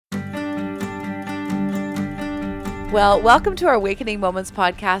Well, welcome to our Awakening Moments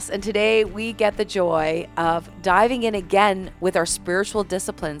podcast. And today we get the joy of diving in again with our spiritual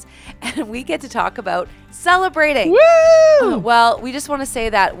disciplines. And we get to talk about celebrating. Woo! Well, we just want to say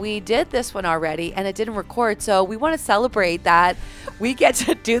that we did this one already and it didn't record. So we want to celebrate that we get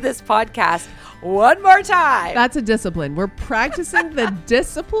to do this podcast one more time. That's a discipline. We're practicing the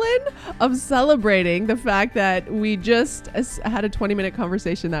discipline of celebrating the fact that we just had a 20-minute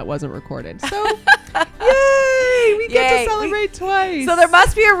conversation that wasn't recorded. So, yay! We get to celebrate twice. So there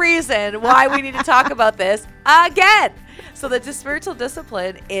must be a reason why we need to talk about this again. So the spiritual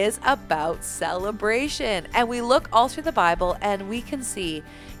discipline is about celebration. And we look all through the Bible and we can see,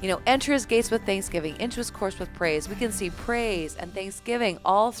 enter his gates with thanksgiving, into his courts with praise. We can see praise and thanksgiving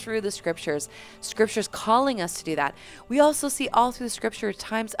all through the scriptures calling us to do that. We also see all through the scripture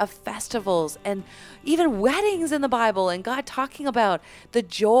times of festivals and even weddings in the Bible and God talking about the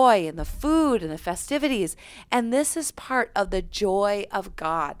joy and the food and the festivities. And this is part of the joy of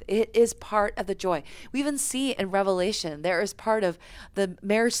God. It is part of the joy. We even see in Revelation, there is part of the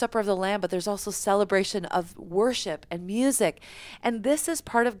marriage supper of the Lamb, but there's also celebration of worship and music. And this is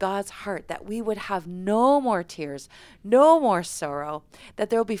part of God's heart, that we would have no more tears, no more sorrow, that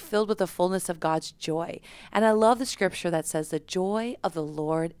there will be filled with the fullness of God's joy. And I love the scripture that says the joy of the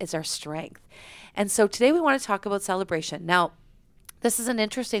Lord is our strength. And so today we want to talk about celebration. Now, this is an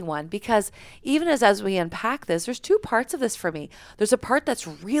interesting one because even as we unpack this, there's two parts of this for me. There's a part that's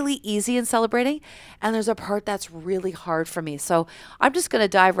really easy in celebrating, and there's a part that's really hard for me. So I'm just going to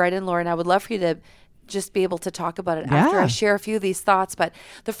dive right in, Lauren. I would love for you to just be able to talk about it after I share a few of these thoughts. But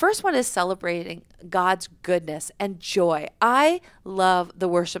the first one is celebrating God's goodness and joy. I love the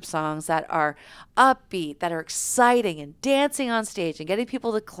worship songs that are upbeat, that are exciting and dancing on stage and getting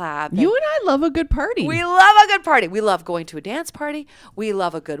people to clap. You and I love a good party. We love a good party. We love going to a dance party. We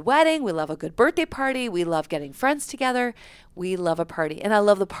love a good wedding. We love a good birthday party. We love getting friends together. We love a party. And I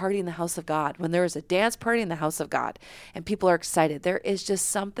love the party in the house of God. When there is a dance party in the house of God and people are excited, there is just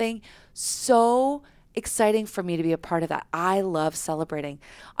something so exciting for me to be a part of that. I love celebrating.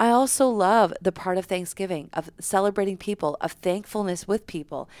 I also love the part of Thanksgiving, of celebrating people, of thankfulness with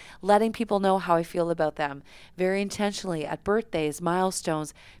people, letting people know how I feel about them very intentionally at birthdays,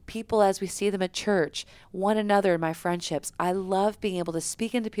 milestones, people as we see them at church, one another in my friendships. I love being able to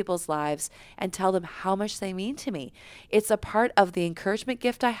speak into people's lives and tell them how much they mean to me. It's a part of the encouragement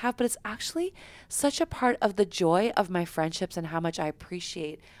gift I have, but it's actually such a part of the joy of my friendships and how much I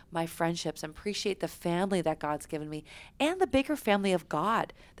appreciate my friendships and appreciate the family that God's given me and the bigger family of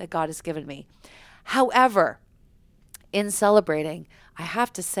God that God has given me. However, in celebrating, I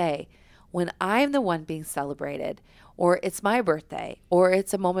have to say, when I'm the one being celebrated, or it's my birthday, or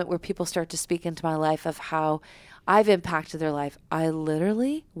it's a moment where people start to speak into my life of how I've impacted their life, I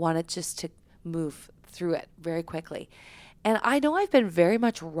literally wanted just to move through it very quickly. And I know I've been very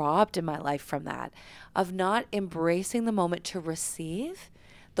much robbed in my life from that, of not embracing the moment to receive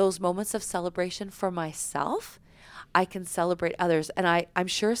those moments of celebration for myself. I can celebrate others. And I'm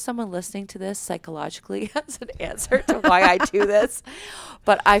sure someone listening to this psychologically has an answer to why I do this,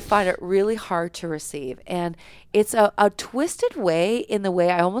 but I find it really hard to receive. And it's a twisted way, in the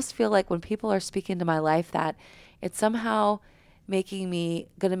way I almost feel like when people are speaking to my life that it's somehow going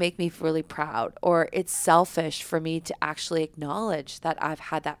to make me really proud, or it's selfish for me to actually acknowledge that I've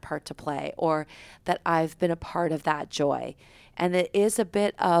had that part to play, or that I've been a part of that joy. And it is a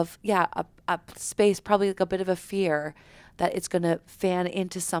bit of, a space, probably like a bit of a fear that it's going to fan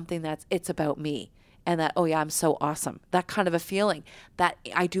into something it's about me. And that, oh yeah, I'm so awesome. That kind of a feeling that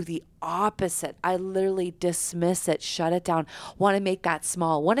I do the opposite. I literally dismiss it, shut it down, want to make that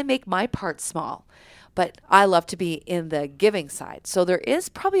small, want to make my part small. But I love to be in the giving side. So there is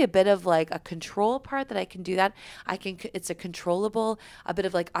probably a bit of like a control part that I can do that. It's a controllable, a bit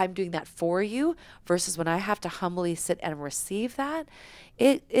of like, I'm doing that for you, versus when I have to humbly sit and receive that,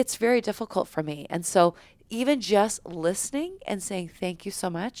 it's very difficult for me. And so even just listening and saying, thank you so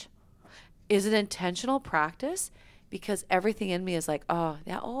much, is an intentional practice, because everything in me is like, oh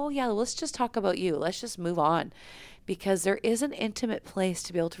yeah, let's just talk about you. Let's just move on, because there is an intimate place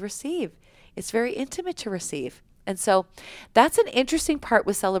to be able to receive. It's very intimate to receive. And so that's an interesting part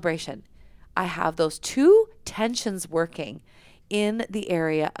with celebration. I have those two tensions working in the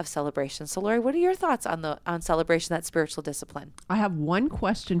area of celebration. So Lori, what are your thoughts on celebration, that spiritual discipline? I have one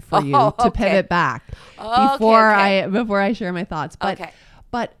question for you to pivot back before I share my thoughts.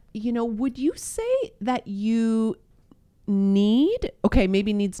 But would you say that you need,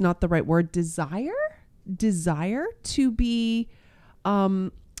 maybe need's not the right word, desire to be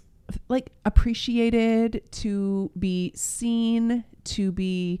like appreciated, to be seen, to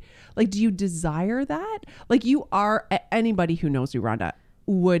be like, do you desire that? Like you are, anybody who knows you, Rhonda,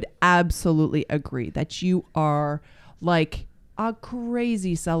 would absolutely agree that you are like a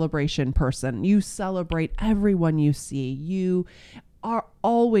crazy celebration person. You celebrate everyone you see. You are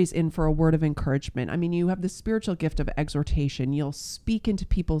always in for a word of encouragement. I mean, you have the spiritual gift of exhortation. You'll speak into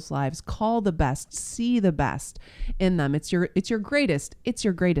people's lives, call the best, see the best in them. It's your greatest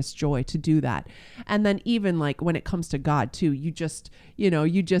joy to do that. And then even like when it comes to God too, you just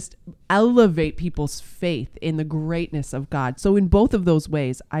elevate people's faith in the greatness of God. So in both of those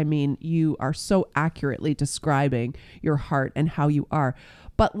ways, I mean, you are so accurately describing your heart and how you are.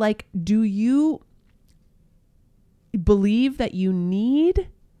 But like, do you believe that you need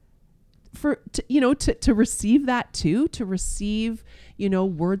to receive that too, to receive,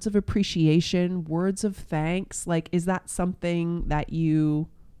 words of appreciation, words of thanks? Like, is that something that you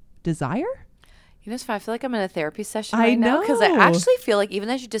desire? It's fine. I feel like I'm in a therapy session right now, because I actually feel like, even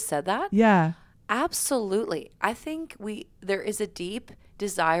as you just said that, yeah, absolutely. I think there is a deep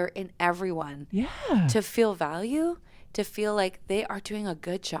desire in everyone, to feel value, to feel like they are doing a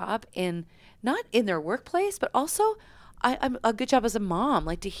good job not in their workplace, but also I'm a good job as a mom,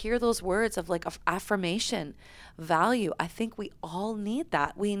 like to hear those words of like affirmation, value. I think we all need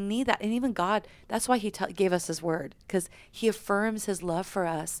that. We need that. And even God, that's why he gave us his word, because he affirms his love for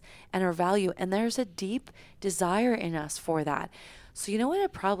us and our value. And there's a deep desire in us for that. So you know what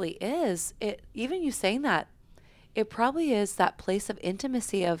it probably is? Even you saying that, it probably is that place of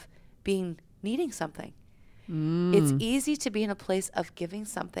intimacy of needing something. It's easy to be in a place of giving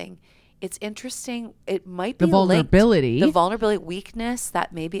something. It's interesting. It might be the vulnerability, weakness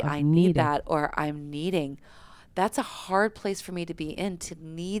that maybe I need that, or I'm needing. That's a hard place for me to be in, to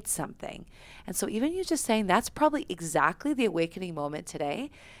need something. And so even you just saying that's probably exactly the awakening moment today,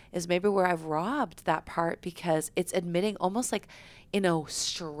 is maybe where I've robbed that part, because it's admitting almost like in a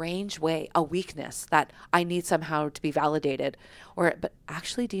strange way, a weakness that I need somehow to be validated. But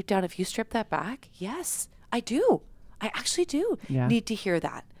actually deep down, if you strip that back, yes, I do. I actually do need to hear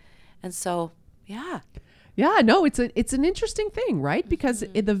that. And so, yeah, no, it's an interesting thing, right? Because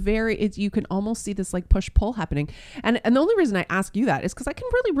you can almost see this like push-pull happening. And the only reason I ask you that is because I can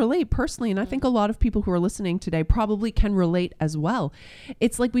really relate personally. And I think a lot of people who are listening today probably can relate as well.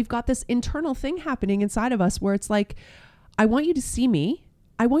 It's like we've got this internal thing happening inside of us where it's like, I want you to see me.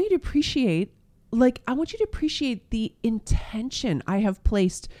 I want you to appreciate, the intention I have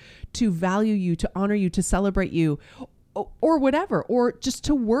placed to value you, to honor you, to celebrate you, or whatever, or just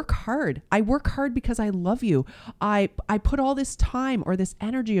to work hard. I work hard because I love you. I put all this time or this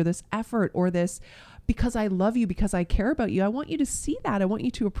energy or this effort or this because I love you, because I care about you. I want you to see that. I want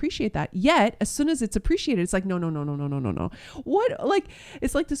you to appreciate that. Yet, as soon as it's appreciated, it's like, no. What? Like,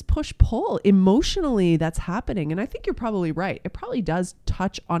 it's like this push-pull emotionally that's happening. And I think you're probably right. It probably does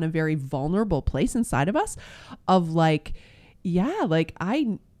touch on a very vulnerable place inside of us of like, yeah, like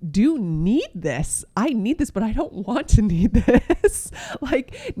I do need this. I need this, but I don't want to need this.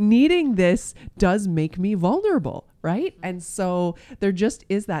 Like needing this does make me vulnerable, right? And so there just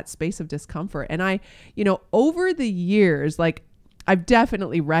is that space of discomfort. And I, over the years, like I've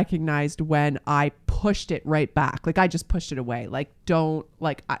definitely recognized when I pushed it right back. Like I just pushed it away. Like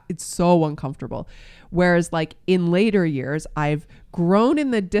it's so uncomfortable. Whereas like in later years, I've grown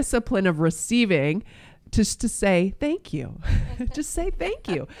in the discipline of receiving, just to say thank you. Just say thank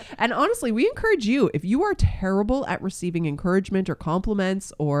you. And honestly, we encourage you, if you are terrible at receiving encouragement or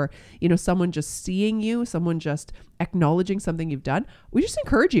compliments, or, someone just seeing you, someone just acknowledging something you've done, we just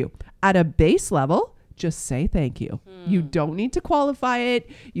encourage you at a base level, just say thank you. You don't need to qualify it.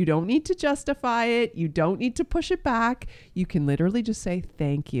 You don't need to justify it. You don't need to push it back. You can literally just say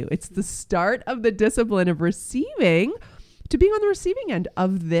thank you. It's the start of the discipline of receiving, to being on the receiving end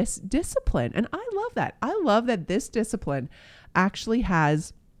of this discipline. And I love that. I love that this discipline actually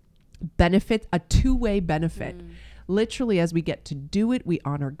has benefit, a two-way benefit. Literally, as we get to do it, we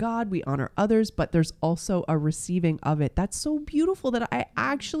honor God, we honor others, but there's also a receiving of it. That's so beautiful that I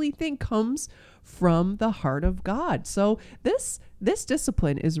actually think comes from the heart of God. So this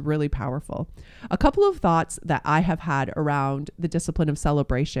discipline is really powerful. A couple of thoughts that I have had around the discipline of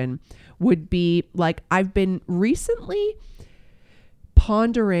celebration would be like, I've been recently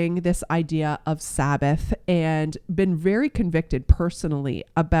pondering this idea of Sabbath and been very convicted personally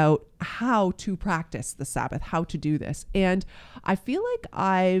about how to practice the Sabbath, how to do this. And I feel like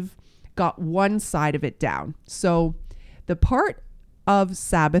I've got one side of it down. So the part of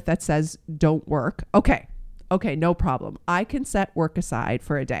Sabbath that says don't work, okay, okay, no problem. I can set work aside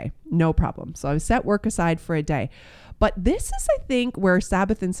for a day. No problem. So I set work aside for a day. But this is, I think, where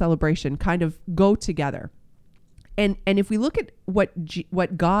Sabbath and celebration kind of go together. And if we look at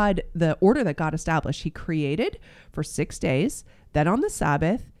what God, the order that God established, he created for 6 days. Then on the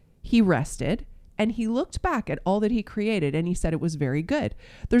Sabbath, he rested. And he looked back at all that he created and he said it was very good.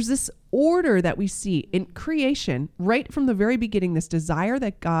 There's this order that we see in creation right from the very beginning, this desire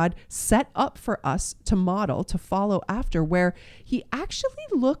that God set up for us to model, to follow after, where he actually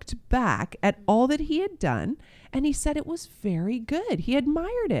looked back at all that he had done and he said it was very good. He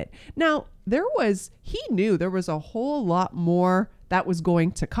admired it. Now, he knew there was a whole lot more that was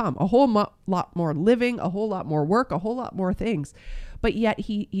going to come, a whole lot more living, a whole lot more work, a whole lot more things. But yet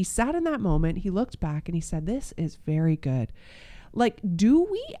he sat in that moment, he looked back and he said, this is very good. Like, do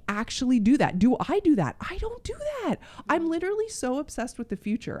we actually do that? Do I do that? I don't do that. I'm literally so obsessed with the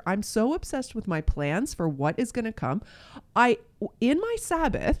future. I'm so obsessed with my plans for what is going to come. In my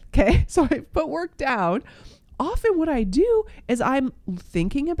Sabbath, okay, so I put work down. Often what I do is I'm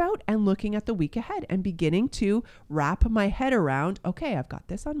thinking about and looking at the week ahead and beginning to wrap my head around, okay, I've got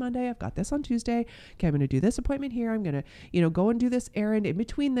this on Monday. I've got this on Tuesday. Okay, I'm going to do this appointment here. I'm going to, go and do this errand in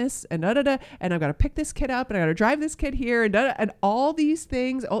between this and and I've got to pick this kid up and I got to drive this kid here and all these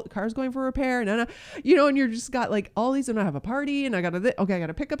things. Oh, the car's going for repair and and you're just got like all these, and I have a party and I got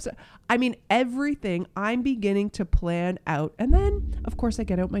to pick up. I mean, everything I'm beginning to plan out. And then of course I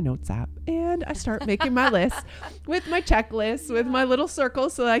get out my notes app and I start making my list. With my checklist, with my little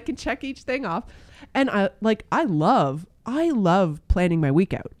circles so that I can check each thing off. And I love planning my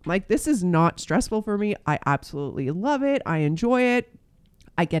week out. Like, this is not stressful for me. I absolutely love it. I enjoy it.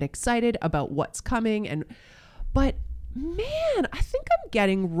 I get excited about what's coming. But man, I think I'm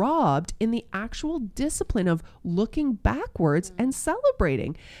getting robbed in the actual discipline of looking backwards and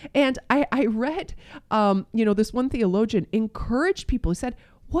celebrating. And I read, this one theologian encouraged people. He said,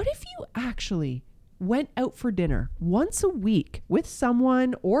 what if you actually went out for dinner once a week with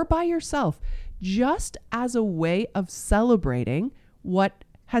someone or by yourself, just as a way of celebrating what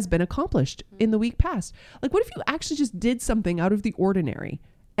has been accomplished in the week past? Like, what if you actually just did something out of the ordinary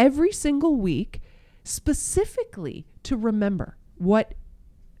every single week, specifically to remember what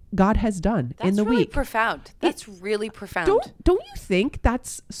God has done in the week? That's really profound. Don't you think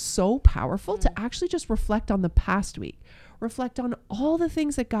that's so powerful to actually just reflect on the past week, reflect on all the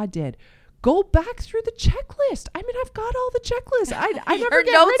things that God did? Go back through the checklist. I mean, I've got all the checklists. I never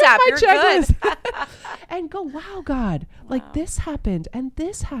get rid of my checklist. And go, wow, God, like this happened and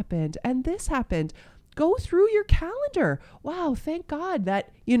this happened and this happened. Go through your calendar. Wow, thank God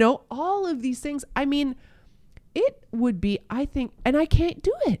that, all of these things. I mean, it would be, I think, and I can't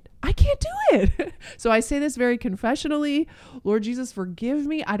do it. So I say this very confessionally. Lord Jesus, forgive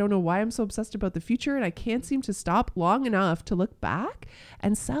me. I don't know why I'm so obsessed about the future, and I can't seem to stop long enough to look back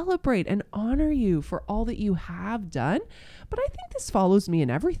and celebrate and honor you for all that you have done. But I think this follows me in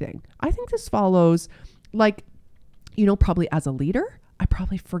everything. I think this follows, probably as a leader, I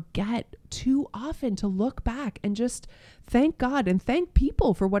probably forget too often to look back and just thank God and thank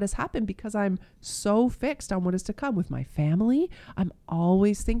people for what has happened, because I'm so fixed on what is to come with my family. I'm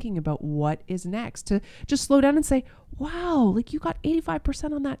always thinking about what is next, to just slow down and say, wow, like you got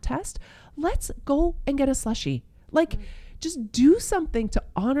 85% on that test. Let's go and get a slushie. Just do something to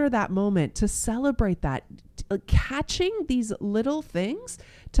honor that moment, to celebrate that, catching these little things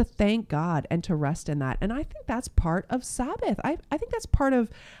to thank God and to rest in that. And I think that's part of Sabbath. I think that's part of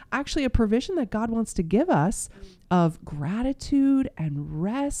actually a provision that God wants to give us of gratitude and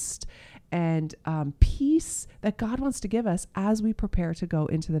rest and peace that God wants to give us as we prepare to go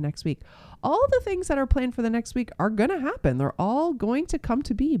into the next week. All the things that are planned for the next week are going to happen. They're all going to come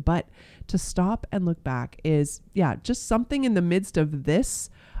to be, but to stop and look back is, just something in the midst of this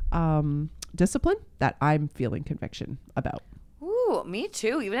discipline that I'm feeling conviction about. Ooh, me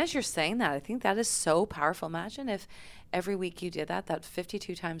too. Even as you're saying that, I think that is so powerful. Imagine if every week you did that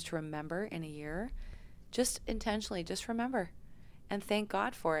 52 times to remember in a year, just intentionally, just remember and thank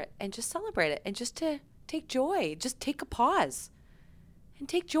God for it and just celebrate it and just to take joy, just take a pause and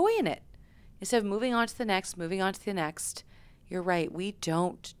take joy in it. Instead of moving on to the next, you're right. We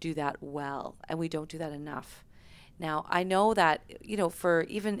don't do that well, and we don't do that enough. Now, I know that, for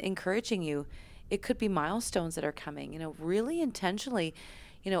even encouraging you, it could be milestones that are coming, really intentionally.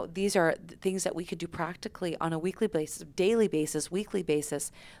 These are things that we could do practically on a weekly basis, daily basis, weekly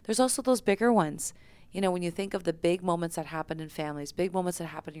basis. There's also those bigger ones. When you think of the big moments that happen in families, big moments that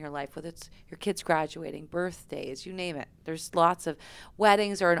happen in your life, whether it's your kids graduating, birthdays, you name it. There's lots of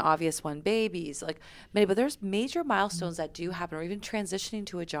weddings are an obvious one, babies, but there's major milestones that do happen, or even transitioning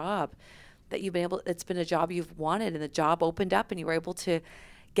to a job that you've been able, it's been a job you've wanted and the job opened up and you were able to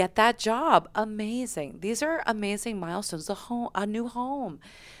get that job. Amazing. These are amazing milestones. A new home,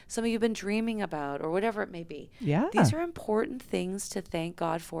 something you've been dreaming about or whatever it may be. Yeah. These are important things to thank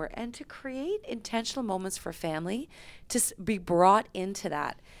God for and to create intentional moments for family to be brought into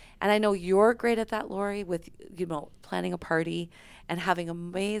that. And I know you're great at that, Lori, with, planning a party and having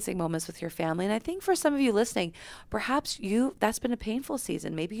amazing moments with your family. And I think for some of you listening, perhaps that's been a painful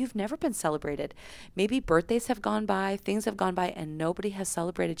season. Maybe you've never been celebrated. Maybe birthdays have gone by, things have gone by, and nobody has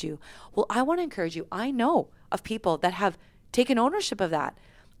celebrated you. Well, I want to encourage you. I know of people that have taken ownership of that.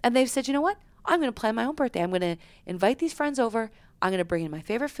 And they've said, you know what? I'm going to plan my own birthday. I'm going to invite these friends over. I'm going to bring in my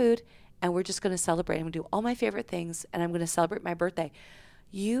favorite food, and we're just going to celebrate. I'm going to do all my favorite things, and I'm going to celebrate my birthday.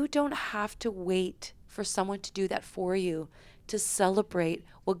 You don't have to wait for someone to do that for you to celebrate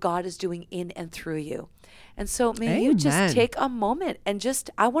what God is doing in and through you. And so may you just take a moment and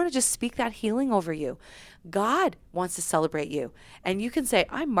I want to just speak that healing over you. God wants to celebrate you. And you can say,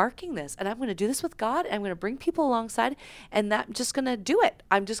 I'm marking this and I'm going to do this with God. And I'm going to bring people alongside and I'm just going to do it.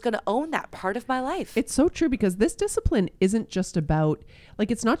 I'm just going to own that part of my life. It's so true because this discipline isn't just about,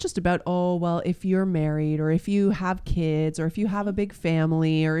 it's not just about, oh, well, if you're married or if you have kids or if you have a big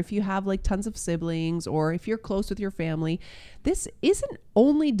family or if you have tons of siblings or if you're close with your family. This isn't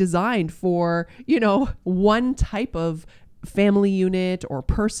only designed for, one type of family unit or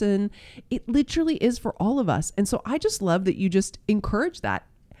person. It literally is for all of us. And so I just love that you just encourage that.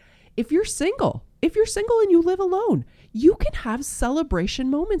 If you're single and you live alone, you can have celebration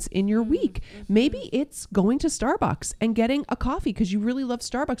moments in your week. Maybe it's going to Starbucks and getting a coffee because you really love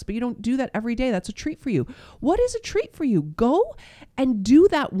Starbucks, but you don't do that every day. That's a treat for you. What is a treat for you? Go and do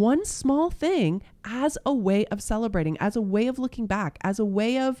that one small thing as a way of celebrating, as a way of looking back, as a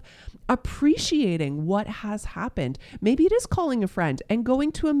way of appreciating what has happened. Maybe it is calling a friend and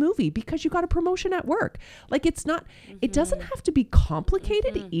going to a movie because you got a promotion at work. It's not, it doesn't have to be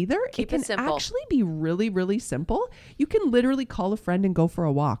complicated either. Keep it can it simple. Actually be really, really simple. You can literally call a friend and go for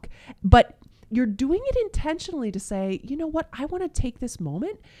a walk, but you're doing it intentionally to say, you know what? I want to take this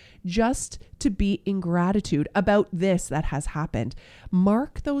moment just to be in gratitude about this that has happened.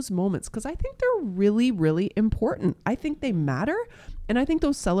 Mark those moments because I think they're really, really important. I think they matter. And I think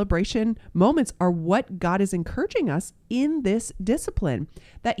those celebration moments are what God is encouraging us in this discipline,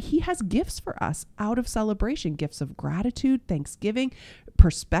 that He has gifts for us out of celebration, gifts of gratitude, thanksgiving,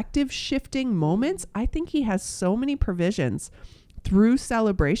 perspective shifting moments. I think He has so many provisions through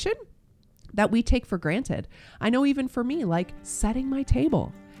celebration that we take for granted. I know even for me, setting my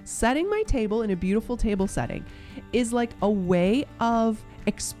table in a beautiful table setting is a way of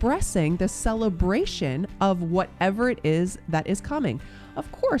expressing the celebration of whatever it is that is coming. Of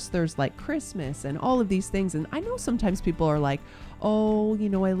course, there's Christmas and all of these things. And I know sometimes people are like, oh,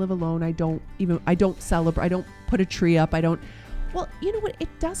 I live alone. I don't celebrate. I don't put a tree up. Well, you know what? It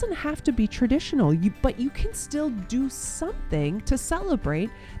doesn't have to be traditional, but you can still do something to celebrate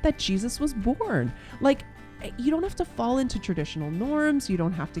that Jesus was born. You don't have to fall into traditional norms. You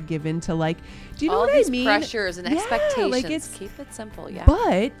don't have to give into do you know all what these I mean? Pressures and expectations. Keep it simple. Yeah.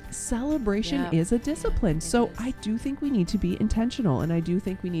 But celebration is a discipline. So is. I do think we need to be intentional, and I do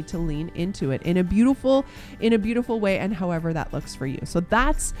think we need to lean into it in a beautiful way, and however that looks for you. So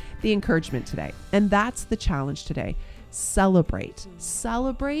that's the encouragement today. And that's the challenge today. Celebrate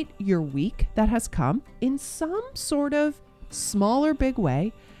your week that has come in some sort of small or big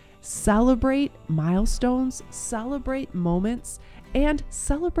way. Celebrate milestones, celebrate moments, and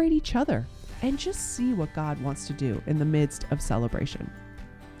celebrate each other, and just see what God wants to do in the midst of celebration.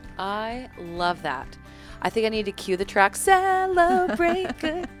 I love that. I think I need to cue the track. Celebrate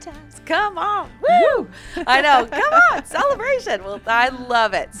good times. Come on. Woo! I know. Come on. Celebration. Well, I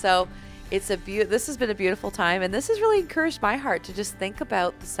love it. So this has been a beautiful time, and this has really encouraged my heart to just think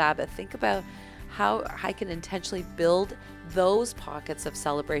about the Sabbath, think about how I can intentionally build those pockets of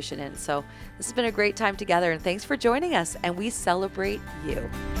celebration in. So this has been a great time together, and thanks for joining us, and we celebrate you.